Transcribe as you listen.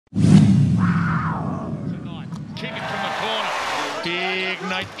Kick it from the corner. Big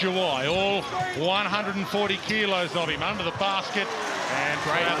Nate Jawai, all 140 kilos of him under the basket. And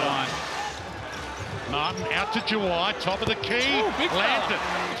great line. Martin out to Jawai, top of the key. Ooh, Landed.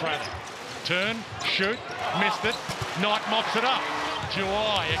 Turn, shoot, missed it. Knight mops it up.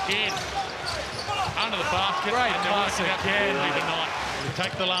 Jawai again. Under the basket. Great and pass again. Tonight.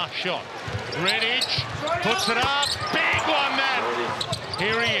 Take the last shot. Redditch puts it up. Big one, that.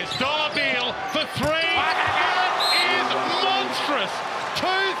 Here he is. Dollar bill for three. That is monstrous. 2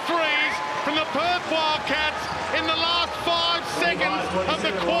 threes from the Perth Wildcats in the last 5 seconds of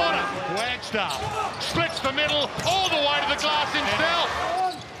the quarter. Wagstaff splits the middle all the way to the glass himself.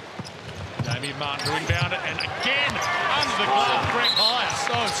 Damien Martin to inbound it, and again under the glass, Greg Hire.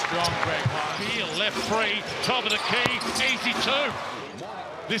 So strong, Greg Hire. Heel left free, top of the key, easy 2.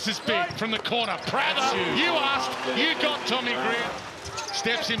 This is big from the corner. Prather, you asked, you got Tommy Greer.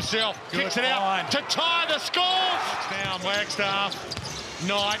 Steps himself, kicks it out to tie the scores. Down Wagstaff.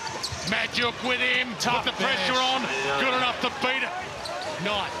 Knight, Magic with him, Tough put the pressure on, good enough to beat it.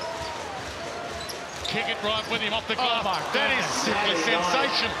 Knight, kick it right with him off the glove. That is simply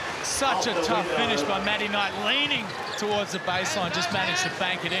sensational. Such a tough finish by Matty Knight, leaning towards the baseline, just managed to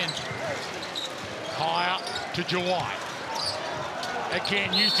bank it in. Higher to Jawai.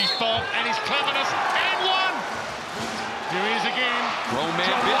 Again, used his bulk and his cleverness, and one! Here he is again. Roman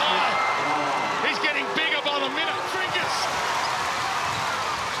business. He's getting bigger by the minute. Trinkus.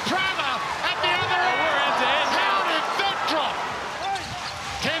 Prather at the other end. We're end to end. How did that drop?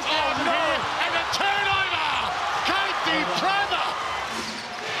 10,000 here, and a turnover. Katie Prather.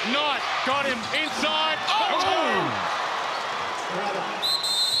 Knight got him inside. Oh!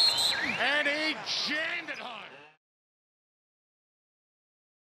 And he